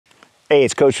Hey,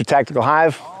 it's Coach with Tactical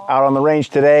Hyve out on the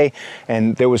range today,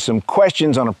 and there was some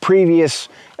questions on a previous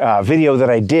video that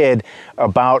I did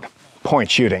about point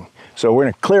shooting. So we're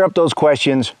going to clear up those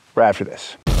questions right after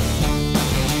this.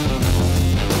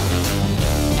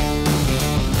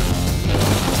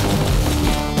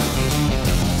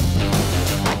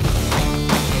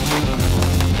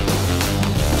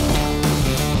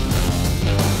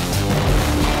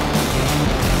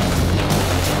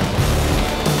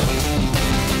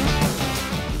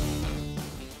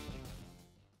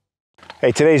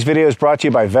 Hey, today's video is brought to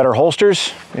you by Vetter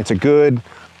Holsters. It's a good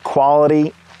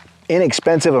quality,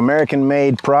 inexpensive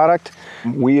American-made product.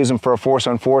 We use them for our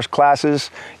force-on-force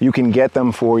classes. You can get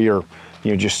them for your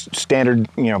just standard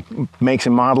makes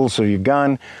and models of your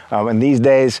gun. And these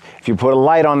days, if you put a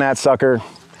light on that sucker,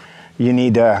 you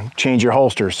need to change your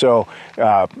holster. So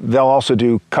they'll also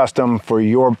do custom for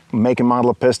your make and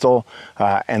model of pistol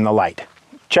and the light.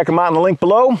 Check them out in the link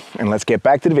below, and let's get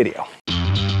back to the video.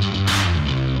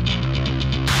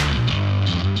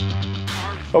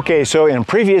 Okay, so in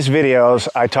previous videos,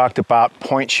 I talked about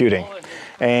point shooting,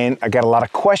 and I got a lot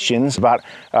of questions about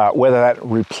whether that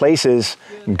replaces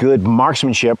good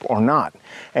marksmanship or not.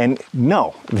 And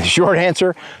no, the short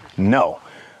answer, no, all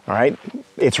right?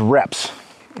 It's reps,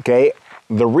 okay?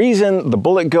 The reason the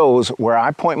bullet goes where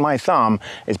I point my thumb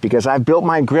is because I've built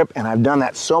my grip, and I've done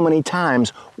that so many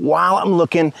times while I'm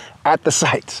looking at the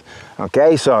sights,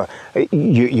 okay? So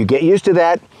you get used to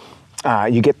that.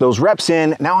 You get those reps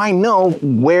in. Now I know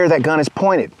where that gun is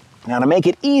pointed. Now to make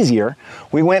it easier,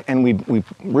 we went and we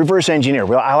reverse engineer.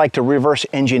 Well, I like to reverse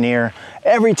engineer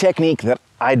every technique that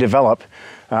I develop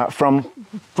from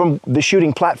the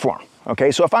shooting platform.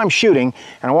 Okay, so if I'm shooting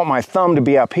and I want my thumb to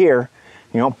be up here,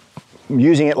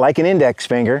 using it like an index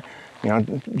finger,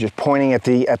 just pointing at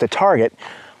the target.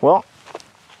 Well,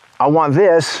 I want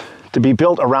this to be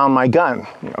built around my gun,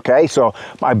 okay? So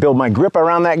I build my grip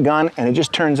around that gun, and it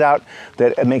just turns out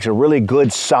that it makes a really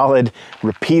good, solid,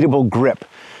 repeatable grip,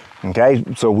 okay?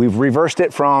 So we've reversed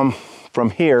it from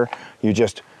here. You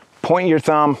just point your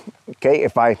thumb, okay?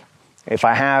 If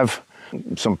I have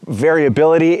some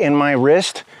variability in my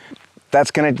wrist, that's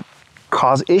gonna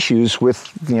cause issues with,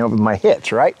 my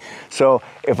hits, right? So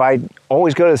if I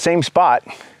always go to the same spot,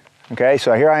 okay,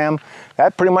 so here I am,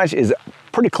 that pretty much is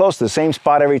pretty close to the same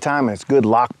spot every time, and it's good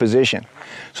lock position.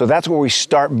 So that's where we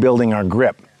start building our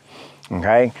grip,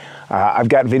 okay? I've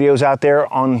got videos out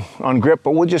there on grip,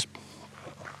 but we'll just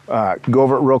go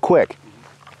over it real quick.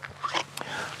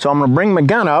 So I'm gonna bring my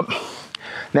gun up.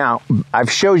 Now,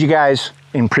 I've showed you guys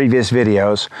in previous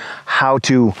videos how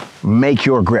to make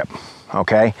your grip,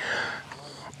 okay?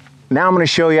 Now I'm gonna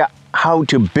show you how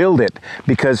to build it,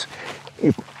 because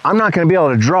I'm not gonna be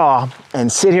able to draw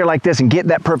and sit here like this and get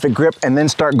that perfect grip and then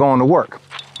start going to work,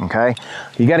 okay?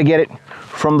 You gotta get it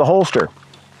from the holster.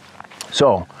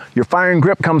 So your firing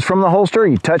grip comes from the holster,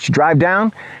 you touch, drive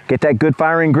down, get that good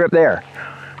firing grip there.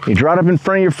 You draw it up in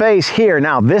front of your face here.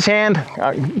 Now this hand,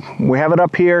 we have it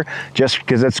up here just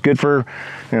because that's good for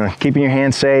keeping your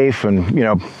hand safe and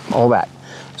all that.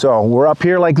 So we're up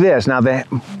here like this. Now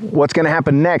what's gonna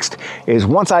happen next is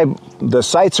once the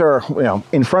sights are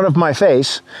in front of my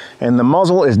face and the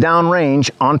muzzle is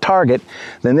downrange on target,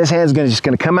 then this hand's just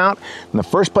gonna come out, and the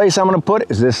first place I'm gonna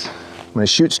put is this. I'm gonna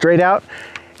shoot straight out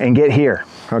and get here.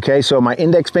 Okay, so my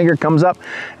index finger comes up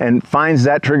and finds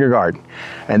that trigger guard.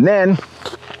 And then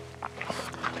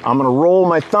I'm gonna roll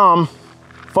my thumb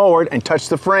forward and touch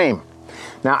the frame.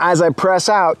 Now as I press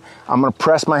out, I'm gonna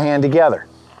press my hand together.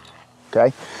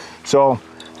 Okay, so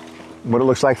what it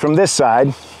looks like from this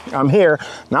side, I'm here,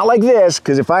 not like this,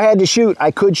 because if I had to shoot,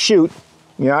 I could shoot,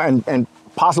 and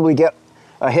possibly get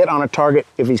a hit on a target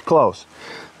if he's close.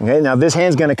 Okay, now this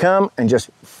hand's gonna come and just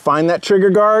find that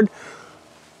trigger guard,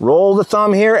 roll the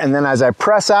thumb here, and then as I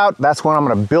press out, that's when I'm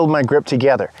gonna build my grip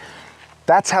together.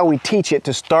 That's how we teach it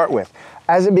to start with.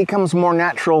 As it becomes more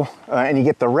natural and you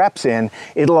get the reps in,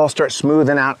 it'll all start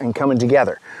smoothing out and coming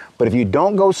together. But if you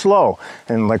don't go slow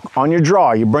and like on your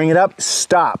draw, you bring it up,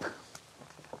 stop,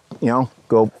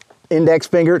 go index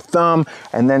finger, thumb,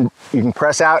 and then you can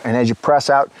press out. And as you press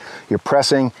out, you're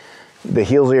pressing the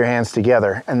heels of your hands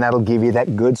together, and that'll give you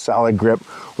that good solid grip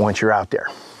once you're out there,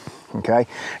 okay?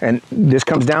 And this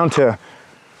comes down to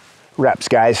reps,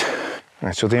 guys. All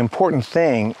right, so the important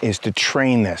thing is to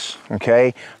train this,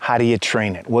 okay? How do you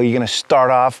train it? Well, you're gonna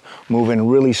start off moving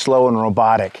really slow and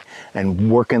robotic and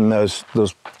working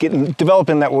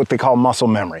developing that what they call muscle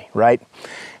memory, right?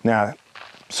 Now,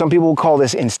 some people will call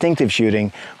this instinctive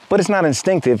shooting, but it's not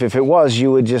instinctive. If it was,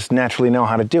 you would just naturally know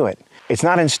how to do it. It's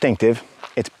not instinctive,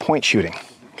 it's point shooting,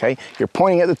 Okay, you're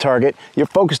pointing at the target, you're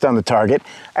focused on the target,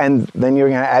 and then you're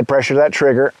going to add pressure to that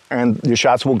trigger, and your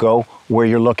shots will go where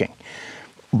you're looking.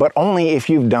 But only if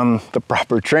you've done the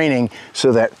proper training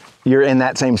so that you're in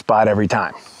that same spot every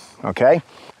time. Okay?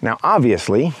 Now,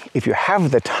 obviously, if you have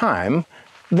the time,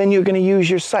 then you're going to use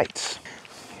your sights.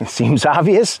 It seems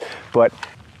obvious, but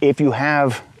if you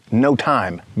have no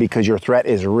time because your threat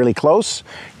is really close,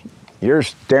 you're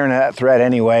staring at that threat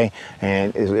anyway,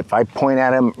 and if I point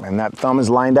at him and that thumb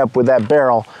is lined up with that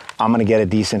barrel, I'm gonna get a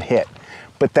decent hit.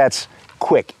 But that's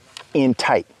quick, in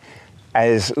tight.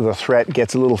 As the threat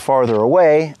gets a little farther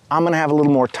away, I'm gonna have a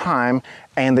little more time,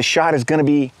 and the shot is gonna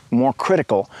be more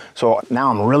critical. So now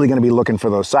I'm really gonna be looking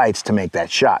for those sights to make that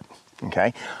shot,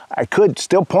 okay? I could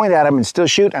still point at him and still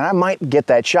shoot, and I might get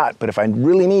that shot, but if I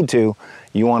really need to,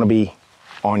 you wanna be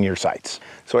on your sights.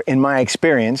 So in my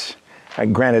experience,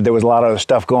 granted, there was a lot of other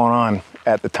stuff going on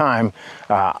at the time.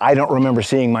 I don't remember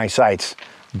seeing my sights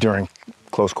during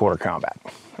close quarter combat,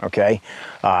 okay?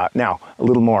 Now, a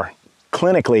little more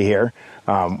clinically here,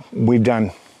 we've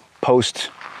done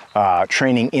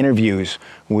post-training interviews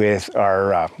with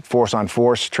our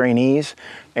force-on-force trainees,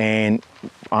 and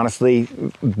honestly,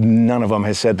 none of them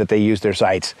has said that they use their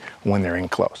sights when they're in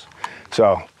close.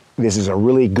 So this is a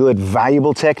really good,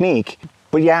 valuable technique,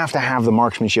 but you have to have the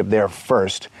marksmanship there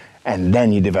first, and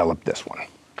then you develop this one.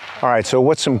 All right, so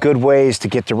what's some good ways to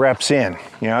get the reps in?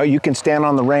 You know, you can stand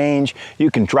on the range, you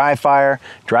can dry fire.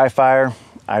 Dry fire,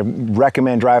 I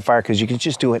recommend dry fire because you can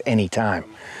just do it anytime.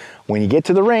 When you get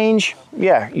to the range,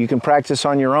 yeah, you can practice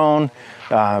on your own,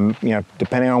 you know,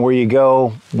 depending on where you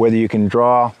go, whether you can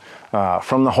draw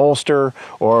from the holster,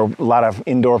 or a lot of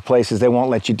indoor places, they won't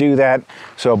let you do that.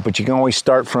 So, but you can always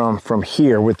start from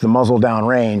here with the muzzle down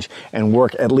range and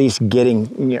work at least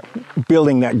getting, you know,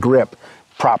 building that grip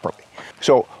properly.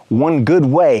 So one good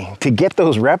way to get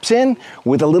those reps in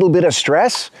with a little bit of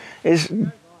stress is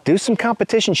do some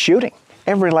competition shooting.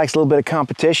 Everybody likes a little bit of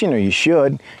competition, or you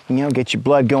should, you know, get your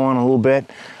blood going a little bit,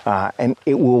 and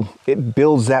it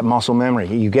builds that muscle memory.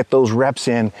 You get those reps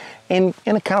in a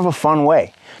kind of a fun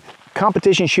way.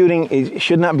 Competition shooting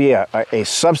should not be a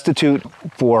substitute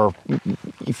for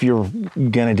if you're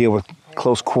gonna deal with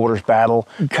close quarters battle.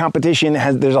 Competition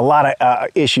there's a lot of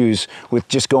issues with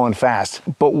just going fast,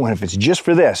 but if it's just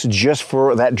for this, just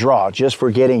for that draw, just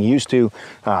for getting used to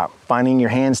finding your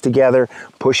hands together,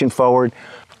 pushing forward,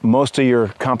 most of your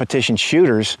competition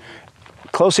shooters,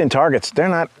 close-in targets, they're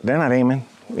not aiming.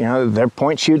 You know, they're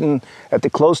point shooting at the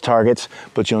close targets,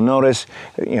 but you'll notice,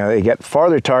 you know, they get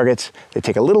farther targets, they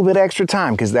take a little bit extra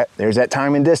time because there's that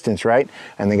time and distance, right?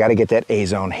 And they got to get that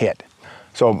A-zone hit.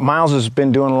 So Miles has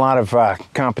been doing a lot of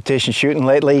competition shooting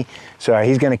lately, so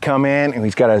he's going to come in and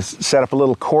he's got to set up a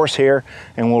little course here,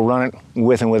 and we'll run it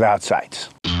with and without sights.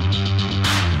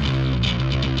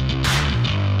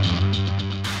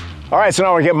 All right, so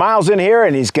now we get Miles in here,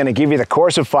 and he's going to give you the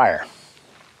course of fire.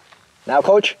 Now,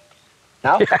 Coach?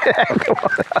 Now?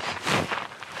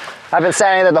 I've been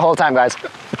saying that the whole time, guys.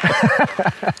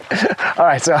 All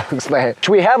right, so I'll explain it.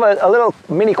 We have a little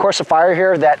mini course of fire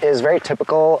here that is very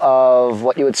typical of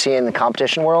what you would see in the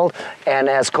competition world. And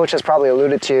as Coach has probably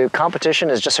alluded to, competition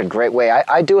is just a great way.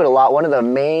 I do it a lot. One of the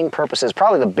main purposes,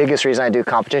 probably the biggest reason I do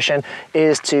competition,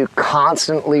 is to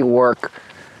constantly work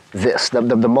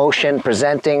the motion,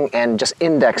 presenting, and just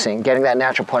indexing, getting that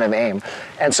natural point of aim.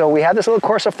 And so we have this little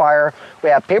course of fire. We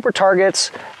have paper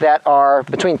targets that are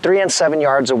between 3 and 7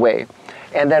 yards away.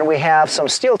 And then we have some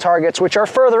steel targets which are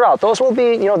further out. Those will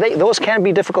be, you know, those can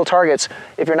be difficult targets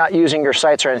if you're not using your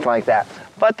sights or anything like that.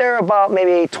 But they're about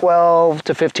maybe 12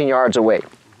 to 15 yards away.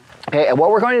 Okay, and what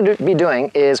we're going to be doing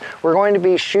is we're going to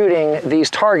be shooting these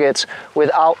targets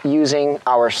without using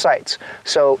our sights.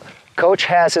 So Coach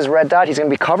has his red dot. He's going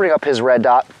to be covering up his red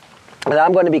dot, and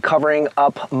I'm going to be covering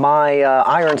up my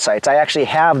iron sights. I actually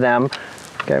have them,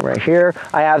 okay, right here.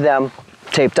 I have them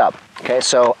taped up, okay,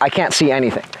 so I can't see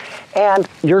anything. And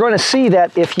you're going to see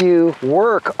that if you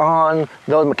work on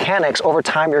those mechanics over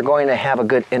time, you're going to have a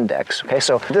good index, okay?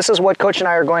 So this is what Coach and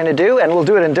I are going to do, and we'll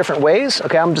do it in different ways,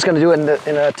 okay? I'm just going to do it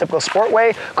in a typical sport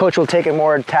way. Coach will take it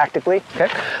more tactically, okay?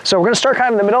 So we're going to start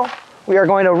kind of in the middle. We are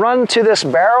going to run to this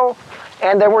barrel,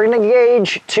 and then we're going to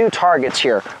engage 2 targets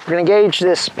here. We're going to engage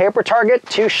this paper target,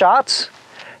 2 shots,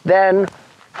 then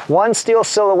 1 steel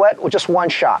silhouette with just 1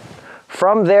 shot.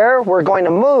 From there, we're going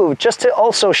to move just to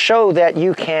also show that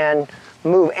you can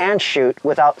move and shoot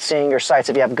without seeing your sights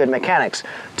if you have good mechanics.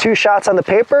 2 shots on the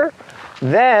paper,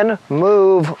 then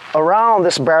move around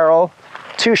this barrel,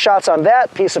 2 shots on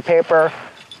that piece of paper,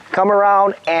 come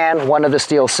around, and one of the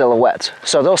steel silhouettes.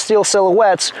 So those steel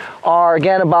silhouettes are,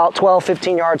 again, about 12,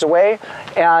 15 yards away.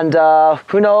 And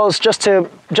who knows, just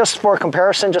for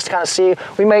comparison, just to kind of see,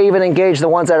 we may even engage the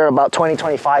ones that are about 20,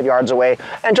 25 yards away,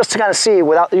 and just to kind of see,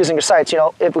 without using your sights, you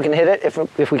know, if we can hit it,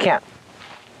 if we can't.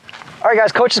 All right,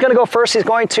 guys, Coach is going to go first. He's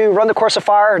going to run the course of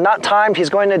fire, not timed. He's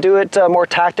going to do it more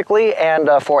tactically and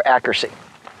for accuracy.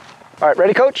 All right,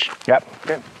 ready, Coach? Yep.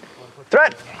 Okay.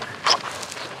 Threat.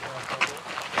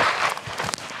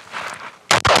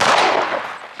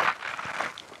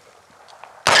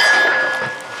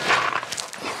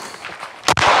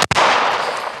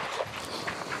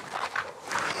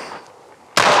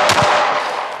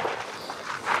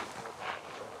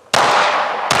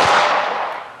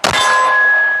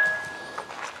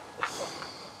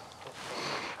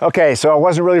 Okay, so I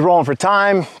wasn't really rolling for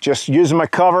time, just using my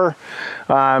cover,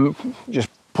 just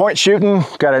point shooting,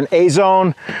 got an A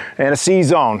zone and a C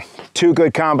zone, 2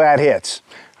 good combat hits.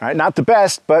 All right, not the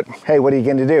best, but hey, what are you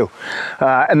gonna do?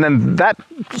 And then that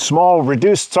small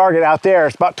reduced target out there,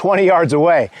 it's about 20 yards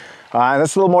away. And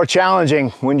that's a little more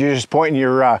challenging when you're just pointing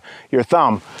your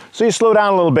thumb. So you slow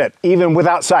down a little bit, even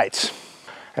without sights.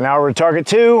 And now we're at target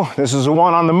 2. This is the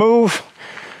one on the move.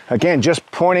 Again, just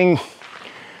pointing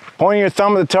your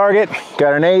thumb at the target,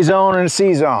 got an A zone and a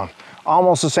C zone.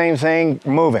 Almost the same thing,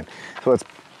 moving. So it's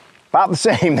about the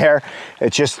same there.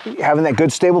 It's just having that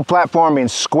good stable platform, being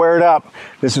squared up.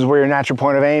 This is where your natural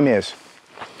point of aim is.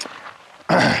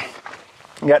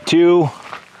 Got 2,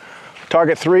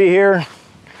 target 3 here.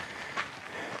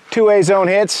 2 A zone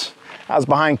hits. I was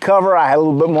behind cover, I had a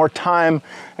little bit more time,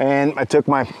 and I took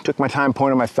my time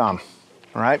pointing my thumb,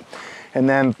 all right? And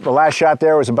then the last shot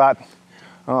there was about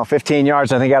 15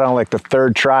 yards. I think I got on like the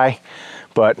 3rd try,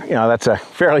 but you know, that's a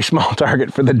fairly small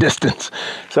target for the distance.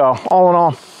 So all in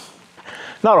all,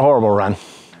 not a horrible run.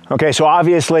 Okay, so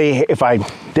obviously if I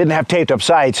didn't have taped up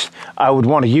sights, I would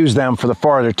want to use them for the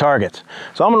farther targets.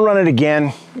 So I'm gonna run it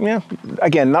again. Yeah,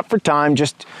 again, not for time,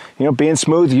 just you know, being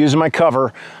smooth, using my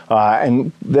cover,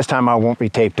 and this time I won't be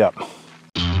taped up.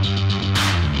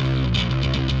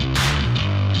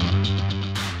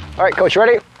 All right, Coach,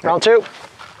 ready? Round 2.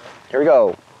 Here we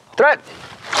go. Threat.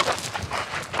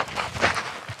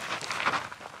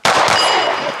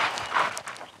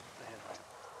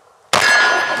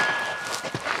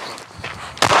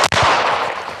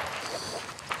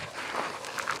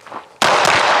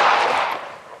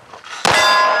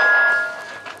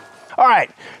 All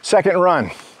right, second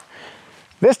run.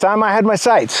 This time I had my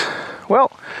sights.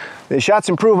 Well, the shots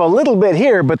improve a little bit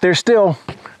here, but they're still,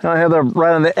 I have them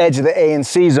right on the edge of the A and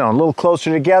C zone, a little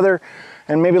closer together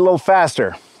and maybe a little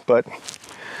faster, but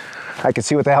I could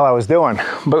see what the hell I was doing.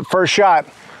 But first shot,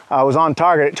 I was on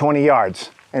target at 20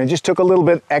 yards, and it just took a little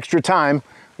bit extra time.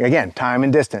 Again, time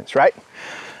and distance, right?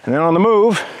 And then on the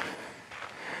move,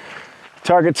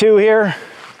 target 2 here,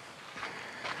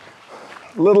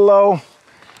 a little low,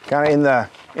 kind of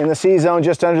in the C zone,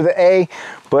 just under the A,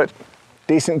 but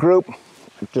decent group,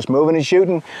 just moving and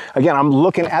shooting. Again, I'm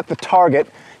looking at the target,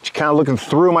 just kind of looking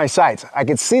through my sights. I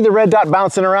could see the red dot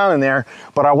bouncing around in there,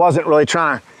 but I wasn't really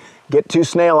trying to get too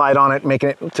snail-eyed on it, making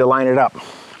it to line it up.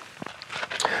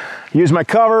 Used my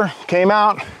cover, came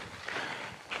out.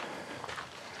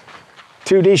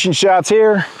 2 decent shots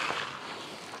here.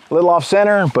 A little off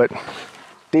center, but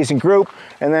decent group.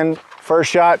 And then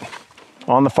first shot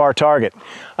on the far target.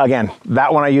 Again,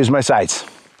 that one I used my sights.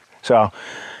 So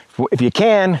if you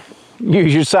can,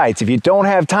 use your sights. If you don't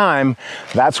have time,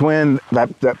 that's when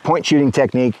that point shooting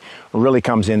technique really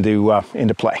comes into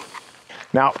play.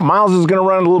 Now, Miles is going to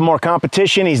run a little more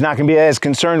competition. He's not going to be as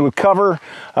concerned with cover,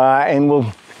 and we'll,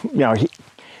 you know,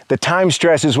 the time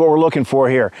stress is what we're looking for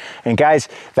here. And guys,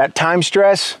 that time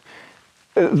stress,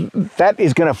 that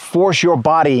is going to force your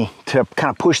body to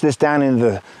kind of push this down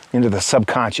into the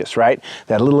subconscious, right?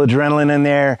 That little adrenaline in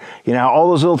there, you know, all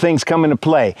those little things come into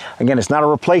play. Again, it's not a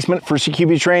replacement for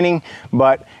CQB training,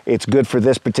 but it's good for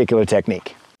this particular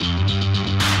technique.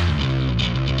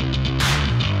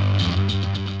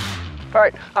 All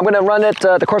right, I'm going to run it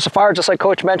the course of fire, just like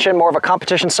Coach mentioned, more of a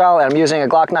competition style, and I'm using a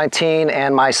Glock 19,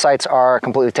 and my sights are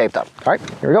completely taped up. All right,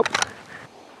 here we go.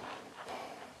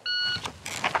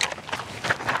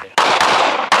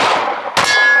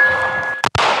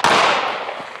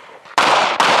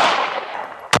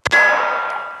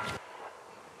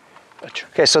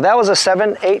 Okay, so that was a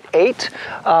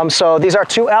 7.88. So these are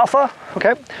 2 alpha,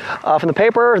 okay? From the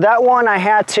paper, that one I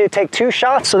had to take 2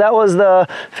 shots. So that was the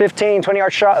 15, 20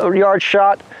 yard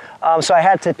shot. So I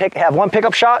had to have 1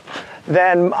 pickup shot.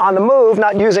 Then on the move,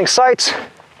 not using sights,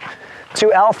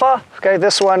 2 alpha. Okay,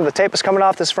 this one, the tape is coming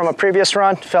off. This is from a previous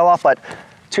run, fell off, but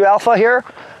 2 alpha here.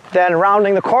 Then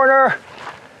rounding the corner,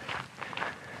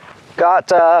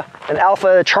 got an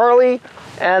Alpha Charlie,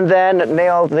 and then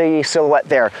nailed the silhouette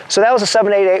there. So that was a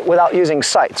 788 without using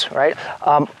sights, right?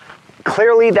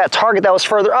 Clearly that target that was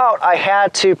further out, I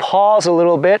had to pause a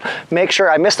little bit, make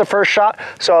sure I missed the first shot,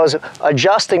 so I was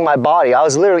adjusting my body. I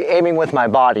was literally aiming with my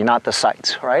body, not the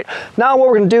sights, right? Now what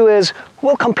we're gonna do is,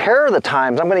 we'll compare the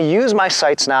times. I'm gonna use my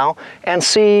sights now and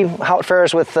see how it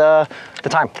fares with the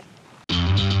time.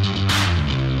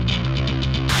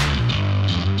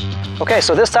 Okay,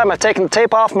 so this time I've taken the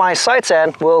tape off my sights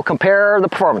and we'll compare the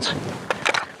performance.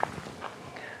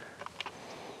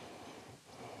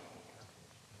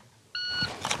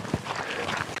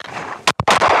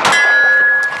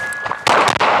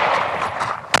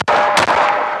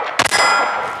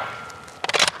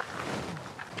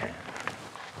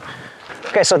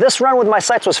 Okay, so this run with my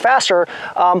sights was faster.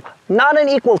 Not an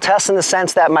equal test in the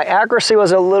sense that my accuracy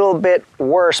was a little bit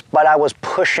worse, but I was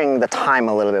pushing the time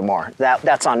a little bit more.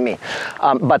 That's on me.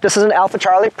 But this is an Alpha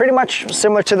Charlie, pretty much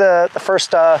similar to the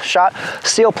first shot.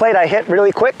 Steel plate I hit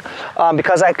really quick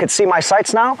because I could see my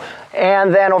sights now.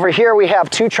 And then over here we have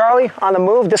 2 Charlie on the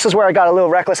move. This is where I got a little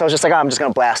reckless. I was just like, oh, I'm just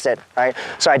gonna blast it, right?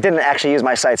 So I didn't actually use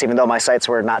my sights, even though my sights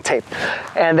were not taped.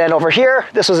 And then over here,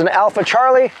 this was an Alpha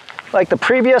Charlie, like the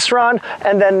previous run,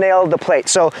 and then nailed the plate.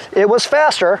 So it was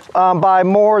faster by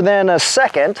more than a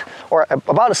second, or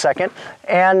about a second.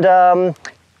 And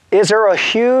is there a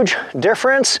huge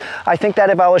difference? I think that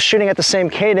if I was shooting at the same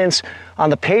cadence on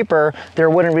the paper, there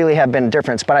wouldn't really have been a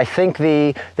difference. But I think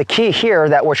the key here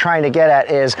that we're trying to get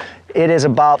at is, it is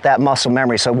about that muscle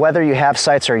memory. So whether you have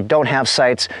sights or you don't have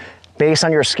sights, based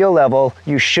on your skill level,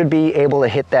 you should be able to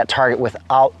hit that target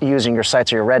without using your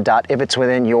sights or your red dot if it's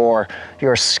within your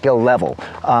skill level.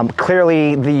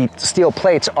 Clearly, the steel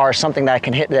plates are something that I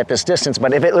can hit at this distance,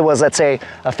 but if it was, let's say,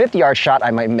 a 50-yard shot,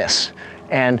 I might miss.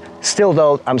 And still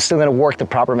though, I'm still gonna work the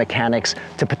proper mechanics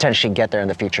to potentially get there in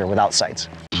the future without sights.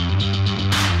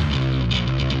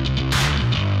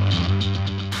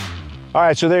 All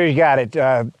right, so there you got it.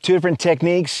 2 different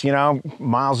techniques. You know,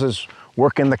 Miles is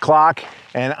working the clock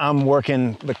and I'm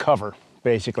working the cover,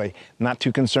 basically. Not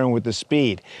too concerned with the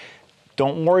speed.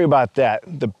 Don't worry about that.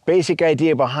 The basic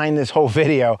idea behind this whole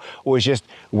video was just,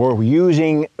 we're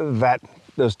using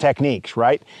those techniques,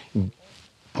 right?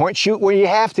 Point shoot where you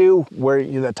have to, where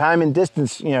the time and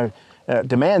distance, you know,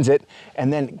 demands it,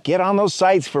 and then get on those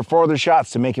sights for further shots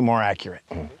to make it more accurate.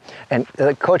 And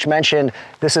Coach mentioned,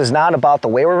 this is not about the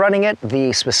way we're running it.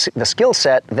 The skill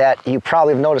set that you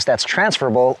probably have noticed that's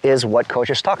transferable is what Coach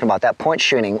is talking about, that point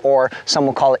shooting, or some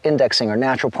will call it indexing or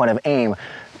natural point of aim.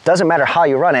 Doesn't matter how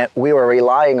you run it, we were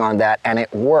relying on that and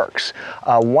it works.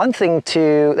 One thing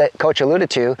that Coach alluded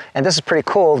to, and this is pretty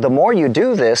cool, the more you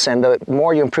do this and the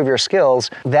more you improve your skills,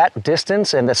 that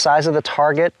distance and the size of the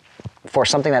target for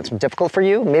something that's difficult for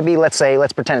you, maybe let's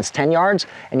pretend it's 10 yards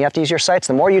and you have to use your sights.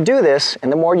 The more you do this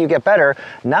and the more you get better,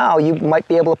 now you might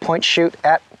be able to point shoot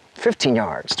at 15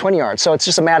 yards, 20 yards. So it's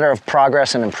just a matter of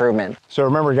progress and improvement. So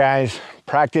remember guys,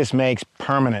 practice makes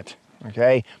permanent,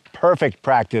 okay? Perfect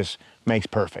practice makes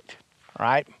perfect, all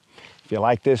right? If you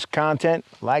like this content,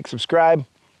 like, subscribe,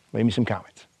 leave me some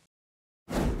comments.